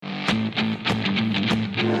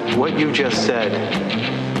What you just said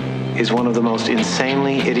is one of the most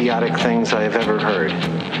insanely idiotic things I have ever heard.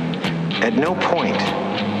 At no point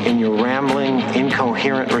in your rambling,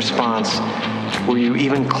 incoherent response were you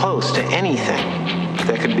even close to anything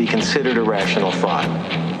that could be considered a rational thought.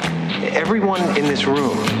 Everyone in this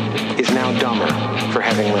room is now dumber for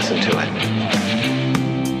having listened to it.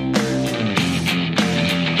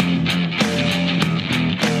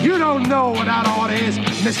 You don't know what that order is,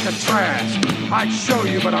 Mr. Trash. I'd show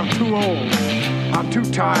you, but I'm too old. I'm too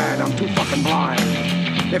tired. I'm too fucking blind.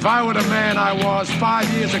 If I were the man I was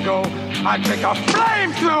 5 years ago, I'd take a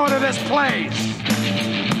flamethrower to this place.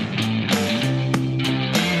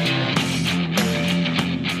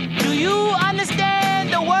 Do you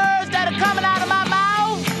understand the words that are coming out of my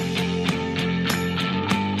mouth?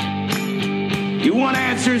 You want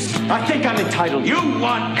answers? I think I'm entitled. You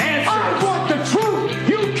want answers? I want the truth.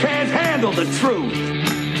 You can't handle the truth.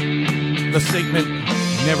 The segment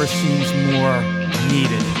never seems more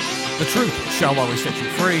needed. The truth shall always set you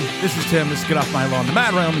free. This is Tim. This is Get Off My Lawn. The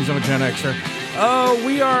Mad Realm. I'm a Gen Xer. Oh,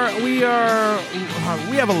 we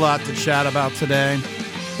have a lot to chat about today.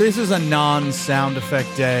 This is a non-sound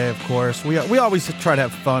effect day, of course. We always try to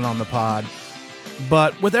have fun on the pod,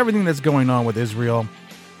 but with everything that's going on with Israel,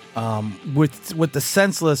 with the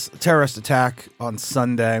senseless terrorist attack on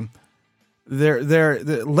Sunday,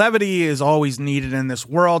 the levity is always needed in this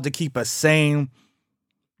world to keep us sane.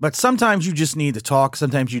 But sometimes you just need to talk.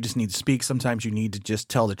 Sometimes you just need to speak. Sometimes you need to just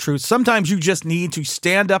tell the truth. Sometimes you just need to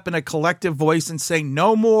stand up in a collective voice and say,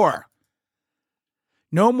 no more.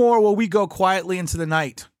 No more will we go quietly into the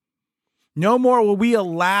night. No more will we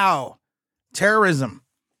allow terrorism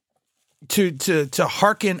to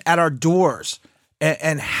hearken at our doors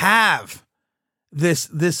and have this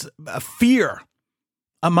fear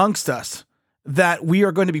amongst us that we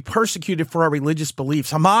are going to be persecuted for our religious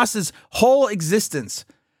beliefs. Hamas's whole existence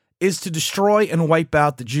is to destroy and wipe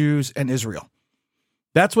out the Jews and Israel.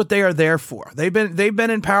 That's what they are there for. They've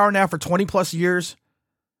been in power now for 20 plus years,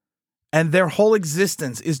 and their whole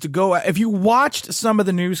existence is to go. If you watched some of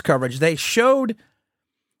the news coverage, they showed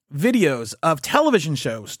videos of television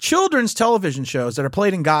shows, children's television shows that are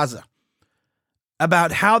played in Gaza,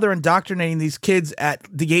 about how they're indoctrinating these kids at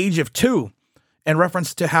the age of 2 in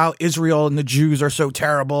reference to how Israel and the Jews are so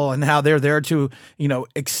terrible and how they're there to,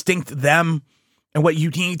 extinct them and what you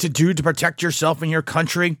need to do to protect yourself and your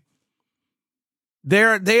country. They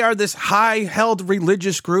are this high-held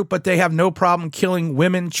religious group, but they have no problem killing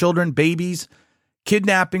women, children, babies,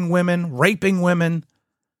 kidnapping women, raping women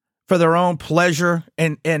for their own pleasure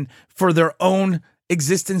and for their own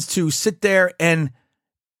existence to sit there and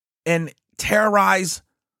terrorize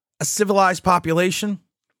a civilized population.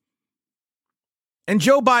 And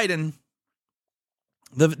Joe Biden,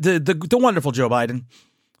 the wonderful Joe Biden,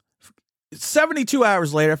 72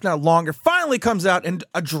 hours later, if not longer, finally comes out and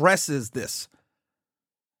addresses this.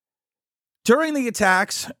 During the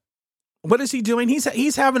attacks, what is he doing?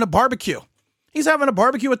 He's having a barbecue. He's having a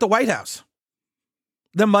barbecue at the White House.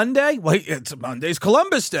 The Monday, Monday's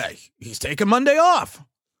Columbus Day. He's taking Monday off.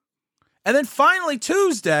 And then finally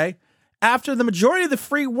Tuesday, after the majority of the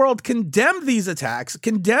free world condemned these attacks,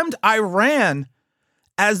 condemned Iran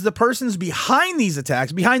as the persons behind these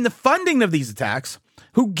attacks, behind the funding of these attacks,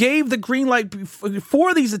 who gave the green light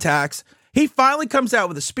for these attacks, he finally comes out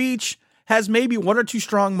with a speech, has maybe one or two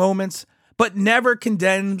strong moments, but never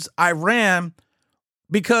condemns Iran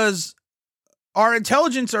because our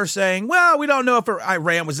intelligence are saying, well, we don't know if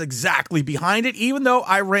Iran was exactly behind it, even though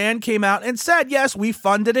Iran came out and said, yes, we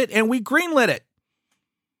funded it and we greenlit it.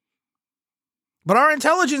 But our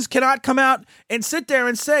intelligence cannot come out and sit there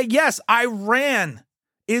and say, yes, Iran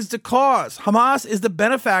is the cause. Hamas is the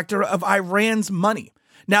benefactor of Iran's money.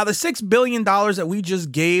 Now, the $6 billion that we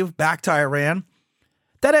just gave back to Iran,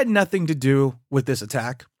 that had nothing to do with this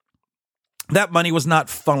attack. That money was not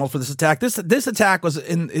funneled for this attack. This attack was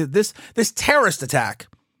in this terrorist attack,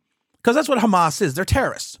 because that's what Hamas is. They're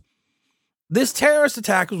terrorists. This terrorist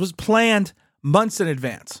attack was planned months in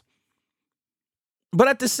advance. But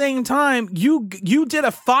at the same time, you did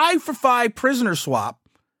a 5-for-5 prisoner swap,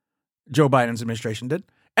 Joe Biden's administration did,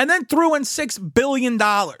 and then threw in $6 billion.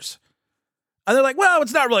 And they're like, well,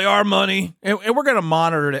 it's not really our money, and we're going to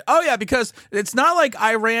monitor it. Oh, yeah, because it's not like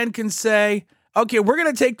Iran can say, okay, we're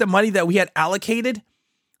going to take the money that we had allocated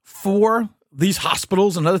for these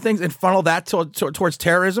hospitals and other things and funnel that towards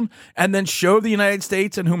terrorism and then show the United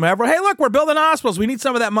States and whomever, hey, look, we're building hospitals. We need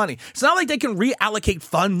some of that money. It's not like they can reallocate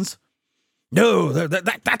funds. No,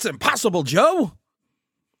 that's impossible, Joe.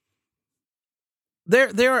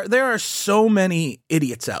 There are so many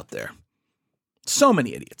idiots out there. So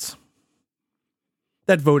many idiots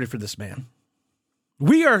that voted for this man.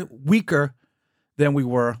 We are weaker than we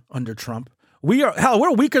were under Trump.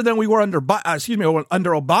 We're weaker than we were under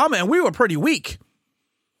Obama, and we were pretty weak.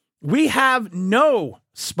 We have no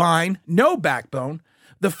spine, no backbone.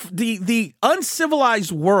 The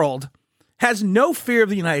uncivilized world has no fear of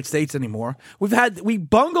the United States anymore. We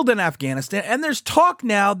bungled in Afghanistan, and there's talk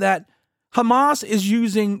now that Hamas is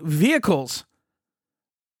using vehicles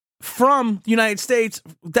from the United States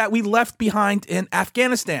that we left behind in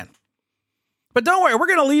Afghanistan. But don't worry, we're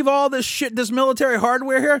going to leave all this shit, this military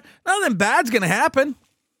hardware here. Nothing bad's going to happen.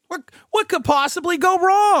 What could possibly go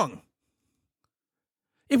wrong?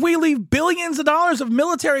 If we leave billions of dollars of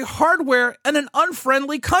military hardware in an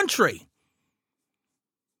unfriendly country.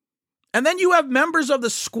 And then you have members of the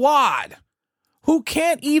squad who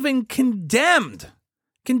can't even condemn,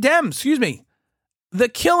 the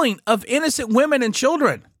killing of innocent women and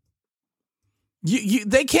children.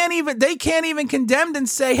 They can't even condemn and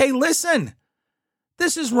say, hey, listen,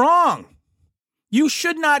 this is wrong. You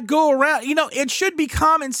should not go around. It should be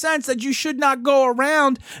common sense that you should not go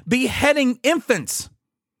around beheading infants.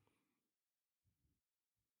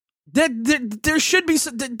 There should be,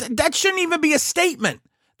 that shouldn't even be a statement.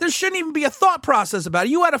 There shouldn't even be a thought process about it.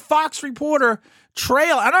 You had a Fox reporter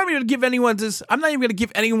trail. I'm not even going to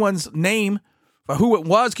give anyone's name for who it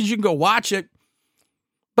was, because you can go watch it.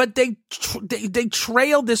 But they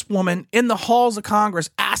trailed this woman in the halls of Congress,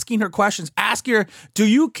 asking her questions, asking her, do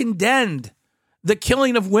you condemn the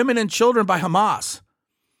killing of women and children by Hamas?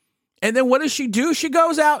 And then what does she do? She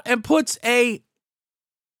goes out and puts a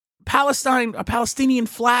Palestinian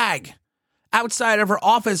flag outside of her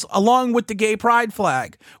office along with the gay pride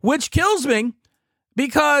flag, which kills me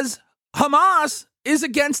because Hamas is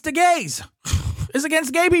against the gays, is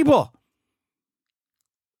against gay people.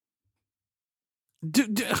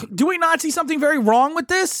 Do we not see something very wrong with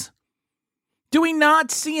this? Do we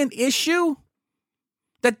not see an issue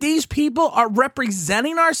that these people are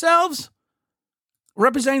representing ourselves,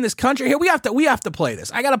 representing this country? Here, we have to play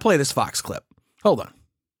this. I got to play this Fox clip. Hold on.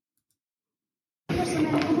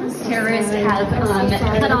 Terrorists have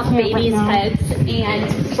cut off babies' heads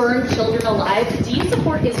and burned children alive. Do you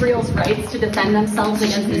support Israel's rights to defend themselves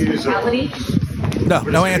against this brutality?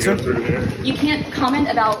 No answer. You can't comment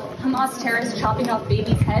about Hamas terrorists chopping off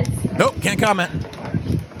babies' heads? Nope, can't comment.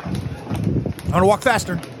 I'm going to walk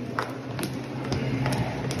faster.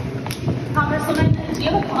 Congresswoman, do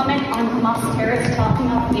you have a comment on Hamas terrorists chopping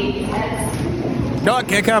off babies' heads? No, I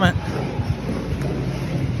can't comment.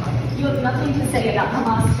 You have nothing to say about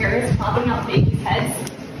Hamas terrorists chopping off babies' heads?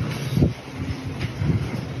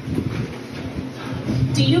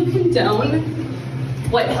 Do you condone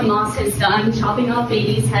what Hamas has done, chopping off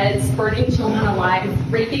babies' heads, burning children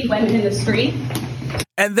alive, raping women in the street?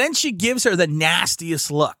 And then she gives her the nastiest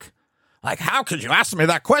look. Like, how could you ask me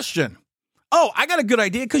that question? Oh, I got a good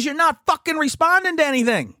idea, because you're not fucking responding to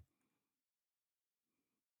anything.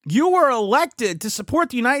 You were elected to support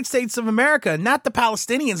the United States of America, not the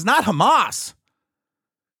Palestinians, not Hamas.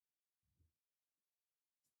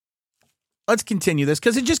 Let's continue this,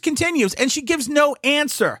 because it just continues, and she gives no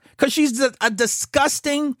answer, because she's a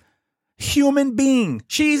disgusting human being.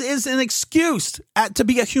 She is an excuse to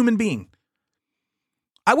be a human being.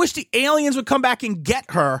 I wish the aliens would come back and get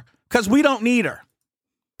her, because we don't need her.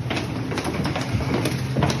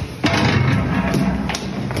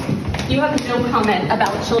 You have no comment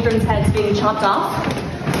about children's heads being chopped off?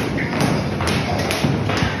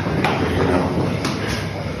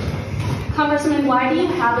 Congressman, why do you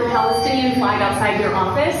have a Palestinian flag outside your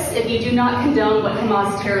office if you do not condone what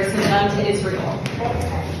Hamas terrorists have done to Israel?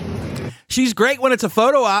 She's great when it's a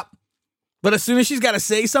photo op, but as soon as she's got to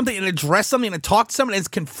say something and address something and talk to someone and is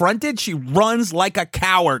confronted, she runs like a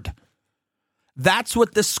coward. That's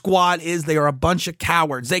what this squad is. They are a bunch of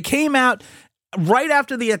cowards. They came out right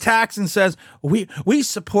after the attacks and says, we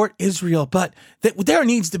support Israel, but there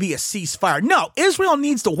needs to be a ceasefire. No, Israel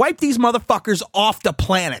needs to wipe these motherfuckers off the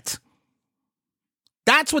planet.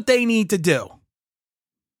 That's what they need to do.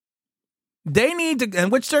 They need to,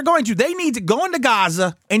 and which they're going to, they need to go into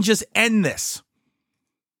Gaza and just end this.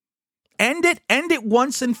 End it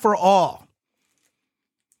once and for all.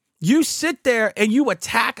 You sit there and you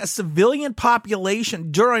attack a civilian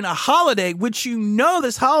population during a holiday, which you know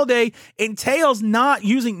this holiday entails not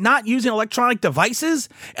using electronic devices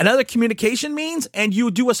and other communication means, and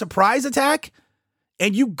you do a surprise attack,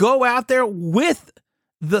 and you go out there with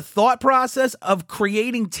the thought process of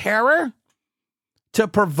creating terror to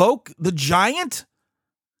provoke the giant,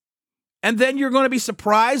 and then you're going to be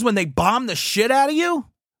surprised when they bomb the shit out of you?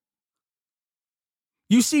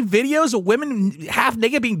 You see videos of women half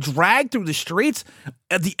naked being dragged through the streets,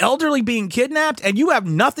 the elderly being kidnapped, and you have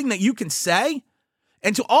nothing that you can say?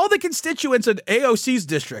 And to all the constituents in AOC's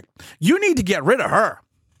district, you need to get rid of her.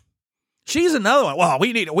 She's another one. Well,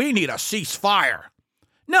 we need a ceasefire.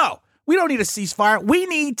 No, we don't need a ceasefire. We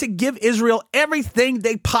need to give Israel everything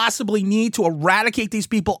they possibly need to eradicate these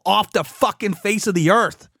people off the fucking face of the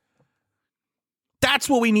earth. That's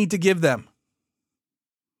what we need to give them.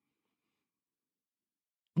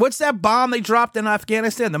 What's that bomb they dropped in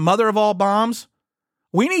Afghanistan? The mother of all bombs?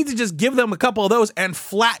 We need to just give them a couple of those and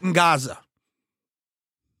flatten Gaza.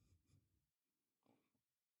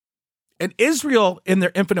 And Israel, in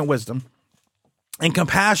their infinite wisdom and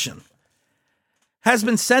compassion, has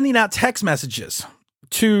been sending out text messages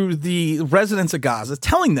to the residents of Gaza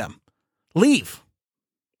telling them, leave,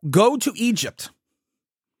 go to Egypt.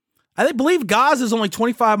 I believe Gaza is only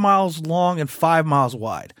 25 miles long and 5 miles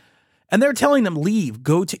wide. And they're telling them, leave,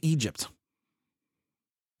 go to Egypt.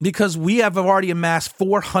 Because we have already amassed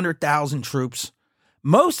 400,000 troops.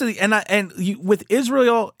 Most of the, with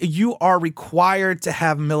Israel, you are required to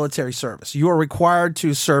have military service. You are required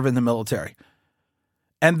to serve in the military.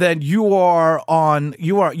 And then you are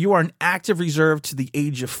an active reserve to the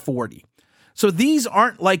age of 40. So these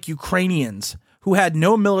aren't like Ukrainians who had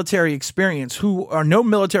no military experience, who are no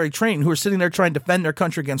military training, who are sitting there trying to defend their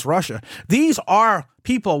country against Russia. These are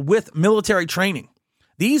people with military training.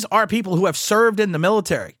 These are people who have served in the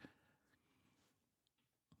military.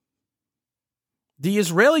 The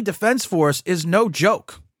Israeli Defense Force is no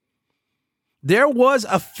joke. There was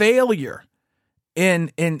a failure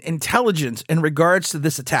in intelligence in regards to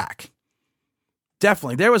this attack.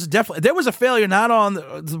 Definitely. There was a failure not on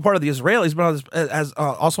the part of the Israelis, but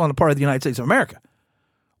also on the part of the United States of America.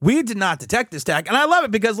 We did not detect this attack. And I love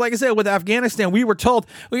it because, like I said, with Afghanistan, we were told,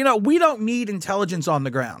 we don't need intelligence on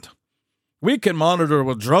the ground. We can monitor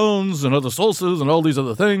with drones and other sources and all these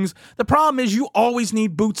other things. The problem is you always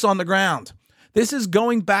need boots on the ground. This is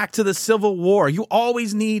going back to the Civil War. You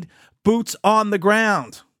always need boots on the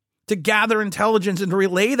ground to gather intelligence and to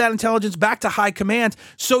relay that intelligence back to high command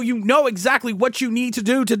so you know exactly what you need to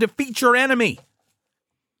do to defeat your enemy.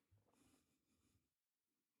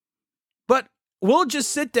 But we'll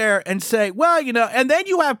just sit there and say, well, and then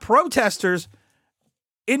you have protesters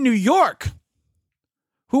in New York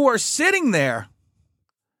who are sitting there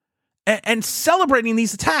and celebrating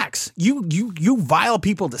these attacks. You vile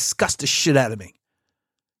people disgust the shit out of me.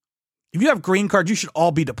 If you have green cards, you should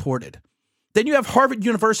all be deported. Then you have Harvard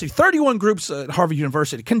University, 31 groups at Harvard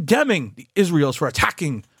University condemning the Israelis for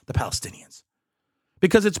attacking the Palestinians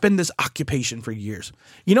because it's been this occupation for years.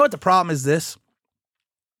 You know what the problem is this?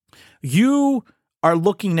 You are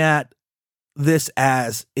looking at this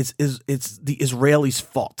as it's the Israelis'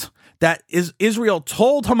 fault. That is, Israel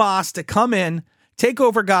told Hamas to come in, take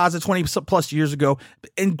over Gaza 20 plus years ago,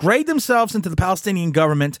 engrave themselves into the Palestinian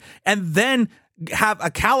government, and then have a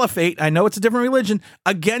caliphate, I know it's a different religion,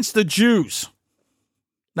 against the Jews.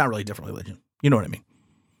 Not really a different religion. You know what I mean?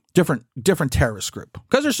 Different terrorist group.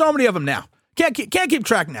 Because there's so many of them now. Can't keep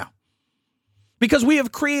track now. Because we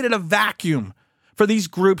have created a vacuum for these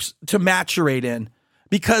groups to maturate in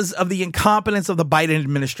because of the incompetence of the Biden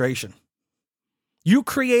administration. You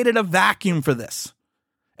created a vacuum for this.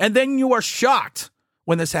 And then you are shocked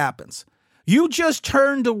when this happens. You just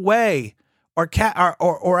turned away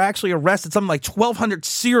or actually arrested something like 1,200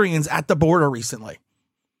 Syrians at the border recently.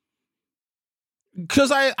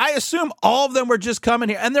 Because I assume all of them were just coming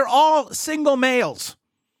here. And they're all single males.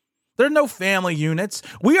 There are no family units.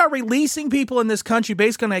 We are releasing people in this country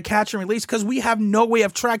based on a catch and release because we have no way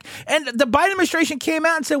of track. And the Biden administration came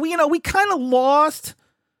out and said, we kind of lost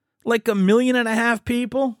like 1.5 million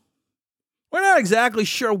people. We're not exactly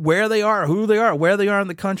sure where they are, who they are, where they are in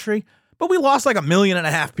the country, but we lost like 1.5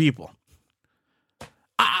 million people.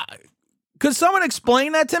 Could someone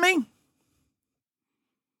explain that to me?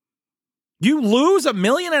 You lose 1.5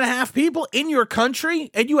 million people in your country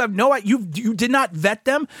and you have you did not vet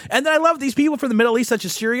them. And then I love these people from the Middle East, such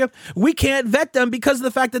as Syria. We can't vet them because of the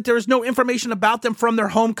fact that there is no information about them from their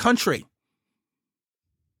home country.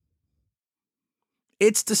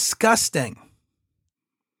 It's disgusting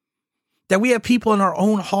that we have people in our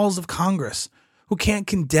own halls of Congress who can't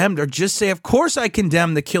condemn or just say, of course I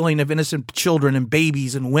condemn the killing of innocent children and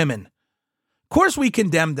babies and women. Of course we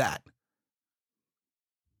condemn that.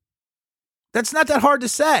 That's not that hard to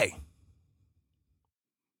say.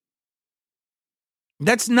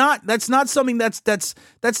 That's not something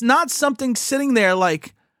that's not something sitting there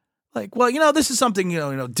like, well, this is something,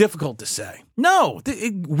 difficult to say. No,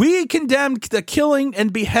 we condemned the killing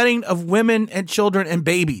and beheading of women and children and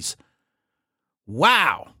babies.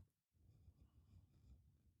 Wow.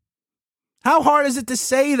 How hard is it to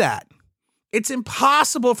say that? It's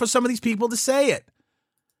impossible for some of these people to say it.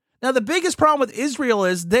 Now, the biggest problem with Israel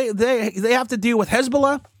is they have to deal with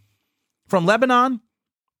Hezbollah from Lebanon.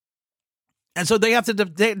 And so they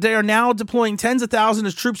are now deploying tens of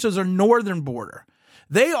thousands of troops to their northern border.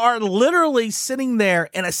 They are literally sitting there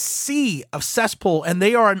in a sea of cesspool, and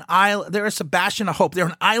they are an island. They're a Sebastian of hope. They're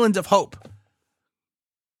an island of hope.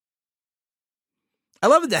 I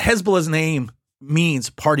love that Hezbollah's name means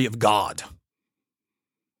party of God.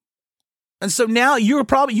 And so now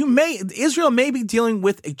Israel may be dealing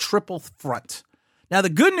with a triple front. Now, the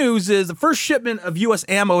good news is the first shipment of U.S.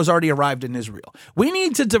 ammo has already arrived in Israel. We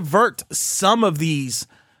need to divert some of these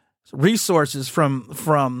resources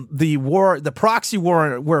from the war, the proxy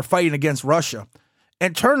war we're fighting against Russia,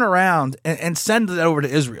 and turn around and send it over to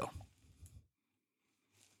Israel.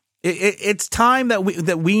 It's time that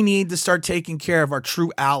we need to start taking care of our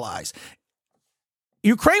true allies.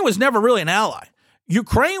 Ukraine was never really an ally.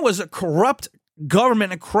 Ukraine was a corrupt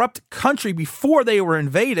government, a corrupt country before they were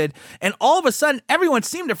invaded, and all of a sudden, everyone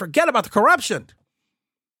seemed to forget about the corruption.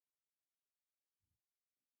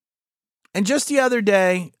 And just the other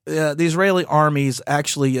day, the Israeli armies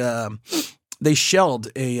actually they shelled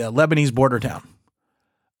a Lebanese border town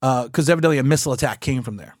because evidently a missile attack came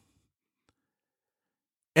from there.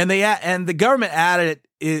 And the government added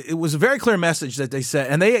it was a very clear message that they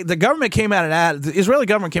said, and the Israeli government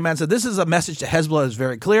came out and said, this is a message to Hezbollah that's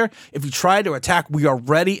very clear. If you try to attack, we are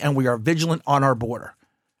ready and we are vigilant on our border.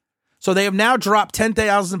 So they have now dropped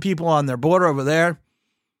 10,000 people on their border over there.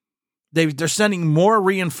 They're sending more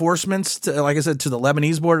reinforcements to, like I said, to the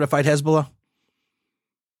Lebanese border to fight Hezbollah.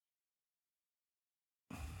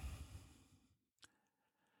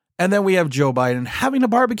 And then we have Joe Biden having a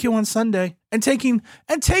barbecue on Sunday you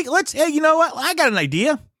know what? I got an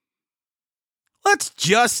idea. Let's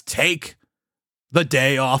just take the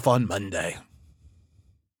day off on Monday.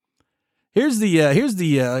 Here's the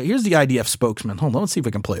IDF spokesman. Hold on, let's see if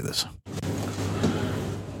we can play this.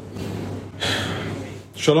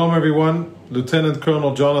 Shalom, everyone. Lieutenant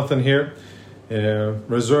Colonel Jonathan here,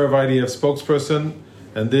 Reserve IDF spokesperson.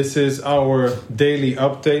 And this is our daily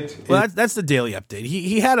update. Well, that's the daily update.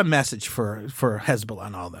 He had a message for Hezbollah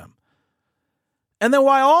and all them. And then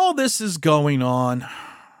while all this is going on,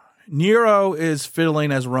 Nero is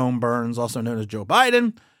fiddling as Rome burns, also known as Joe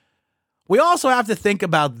Biden. We also have to think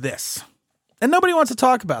about this. And nobody wants to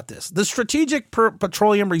talk about this. The Strategic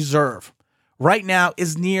Petroleum Reserve right now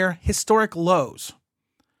is near historic lows.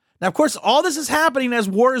 Now, of course, all this is happening as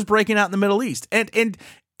war is breaking out in the Middle East. And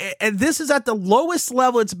this is at the lowest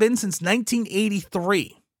level it's been since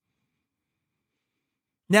 1983.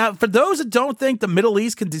 Now, for those that don't think the Middle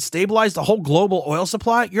East can destabilize the whole global oil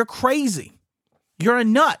supply, you're crazy. You're a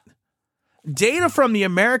nut. Data from the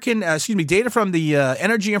Energy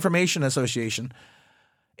Information Association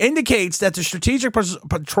indicates that the Strategic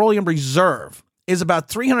Petroleum Reserve is about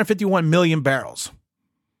 351 million barrels.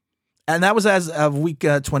 And that was as of week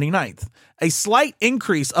 29th. A slight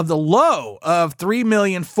increase of the low of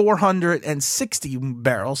 3,460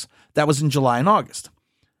 barrels that was in July and August.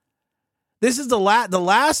 This is the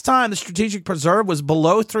last time the Strategic Reserve was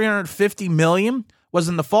below 350 million was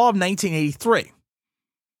in the fall of 1983.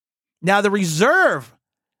 Now, the reserve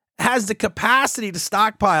has the capacity to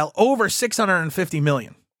stockpile over 650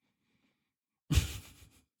 million.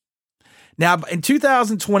 Now, in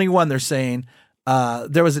 2021, they're saying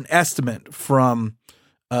there was an estimate from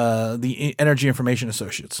the Energy Information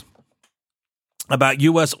Associates about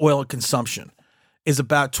U.S. oil consumption is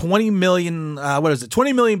about 20 million,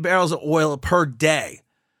 20 million barrels of oil per day,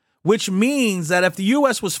 which means that if the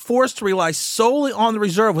U.S. was forced to rely solely on the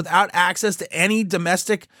reserve without access to any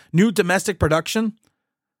new domestic production,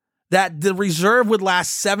 that the reserve would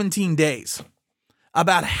last 17 days,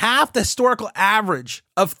 about half the historical average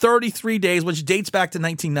of 33 days, which dates back to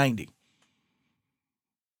 1990.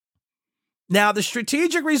 Now, the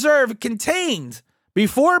Strategic Reserve contained,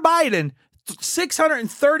 before Biden,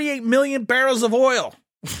 638 million barrels of oil.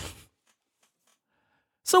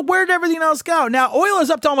 So where did everything else go? Now, oil is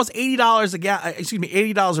up to almost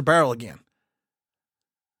 $80 a barrel again.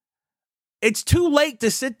 It's too late to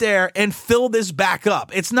sit there and fill this back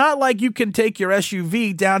up. It's not like you can take your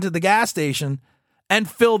SUV down to the gas station and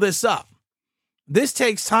fill this up. This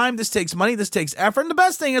takes time, this takes money, this takes effort. And the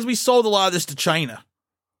best thing is we sold a lot of this to China.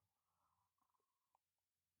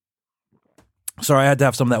 Sorry, I had to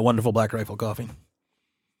have some of that wonderful Black Rifle coffee.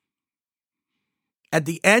 At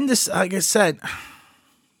the end of, like I said,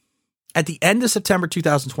 at the end of September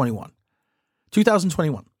 2021,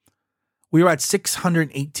 we were at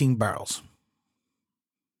 618 barrels.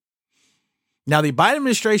 Now, the Biden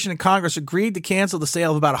administration and Congress agreed to cancel the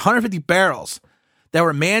sale of about 150 barrels that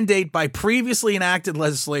were mandated by previously enacted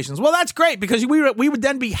legislations. Well, that's great because we would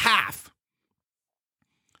then be half.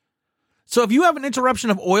 So if you have an interruption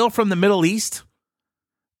of oil from the Middle East,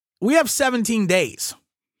 we have 17 days.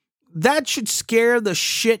 That should scare the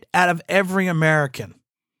shit out of every American.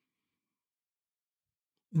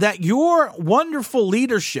 That your wonderful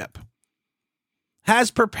leadership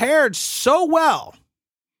has prepared so well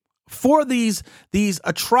for these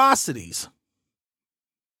atrocities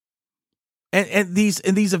and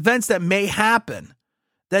these events that may happen,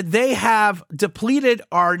 that they have depleted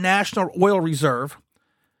our national oil reserve,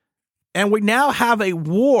 and we now have a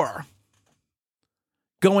war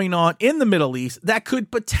going on in the Middle East that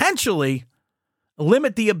could potentially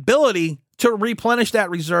limit the ability to replenish that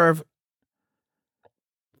reserve.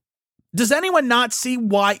 Does anyone not see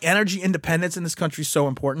why energy independence in this country is so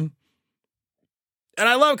important? And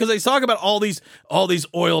I love because they talk about all these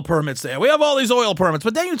oil permits there. We have all these oil permits,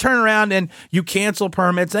 but then you turn around and you cancel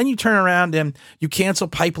permits. Then you turn around and you cancel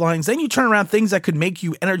pipelines. Then you turn around things that could make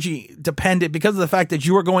you energy dependent because of the fact that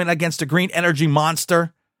you are going against a green energy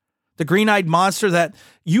monster, the green-eyed monster that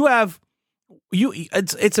you have.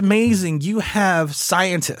 It's amazing. You have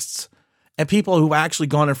scientists and people who've actually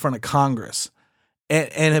gone in front of Congress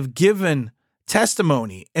and have given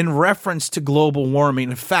testimony in reference to global warming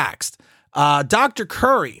and facts. Dr.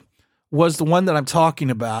 Curry was the one that I'm talking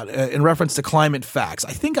about in reference to climate facts.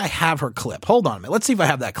 I think I have her clip. Hold on a minute. Let's see if I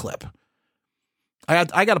have that clip.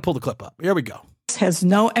 I got to pull the clip up. Here we go. Has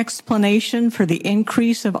no explanation for the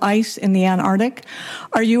increase of ice in the Antarctic.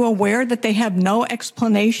 Are you aware that they have no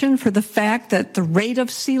explanation for the fact that the rate of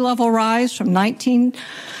sea level rise from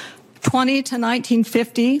 1920 to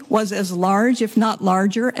 1950 was as large, if not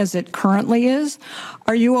larger, as it currently is?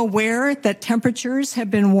 Are you aware that temperatures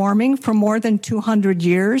have been warming for more than 200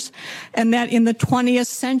 years and that in the 20th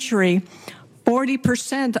century,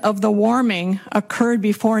 40% of the warming occurred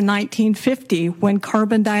before 1950 when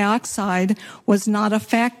carbon dioxide was not a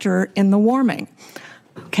factor in the warming?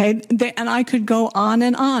 Okay, and I could go on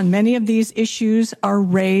and on. Many of these issues are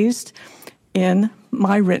raised in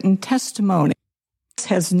my written testimony.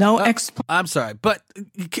 Has no I'm sorry, but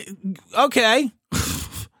okay.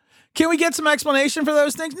 Can we get some explanation for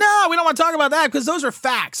those things? No, we don't want to talk about that because those are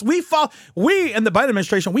facts. We in the Biden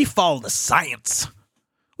administration, we follow the science.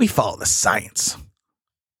 We follow the science.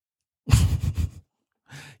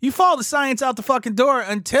 You follow the science out the fucking door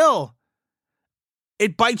until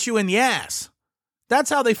it bites you in the ass. That's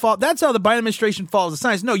how they follow. That's how the Biden administration follows the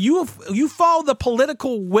science. No, you follow the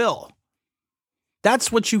political will.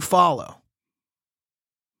 That's what you follow.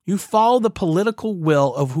 You follow the political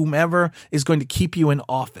will of whomever is going to keep you in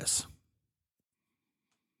office.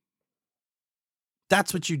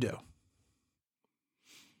 That's what you do.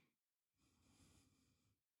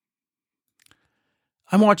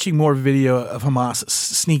 I'm watching more video of Hamas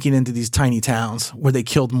sneaking into these tiny towns where they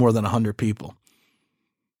killed more than 100 people.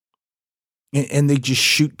 And they just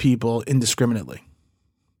shoot people indiscriminately.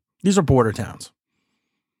 These are border towns.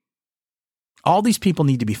 All these people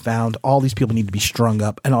need to be found. All these people need to be strung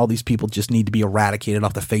up. And all these people just need to be eradicated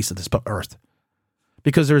off the face of this earth.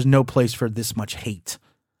 Because there's no place for this much hate.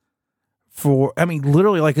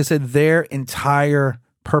 Literally, like I said, their entire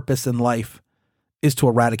purpose in life is to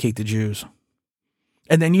eradicate the Jews.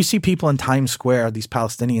 And then you see people in Times Square, these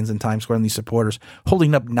Palestinians in Times Square and these supporters,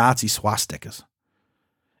 holding up Nazi swastikas.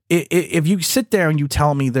 If you sit there and you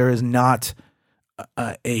tell me there is not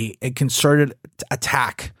a concerted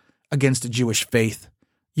attack against the Jewish faith,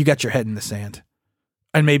 you got your head in the sand.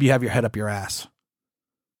 And maybe you have your head up your ass.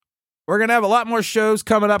 We're going to have a lot more shows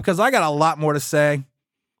coming up because I got a lot more to say.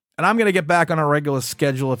 And I'm going to get back on a regular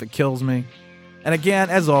schedule if it kills me. And again,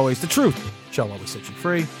 as always, the truth shall always set you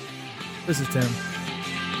free. This is Tim.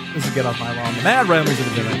 This is Get Off My Lawn, the Mad Ramblings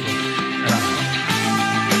of the Internet.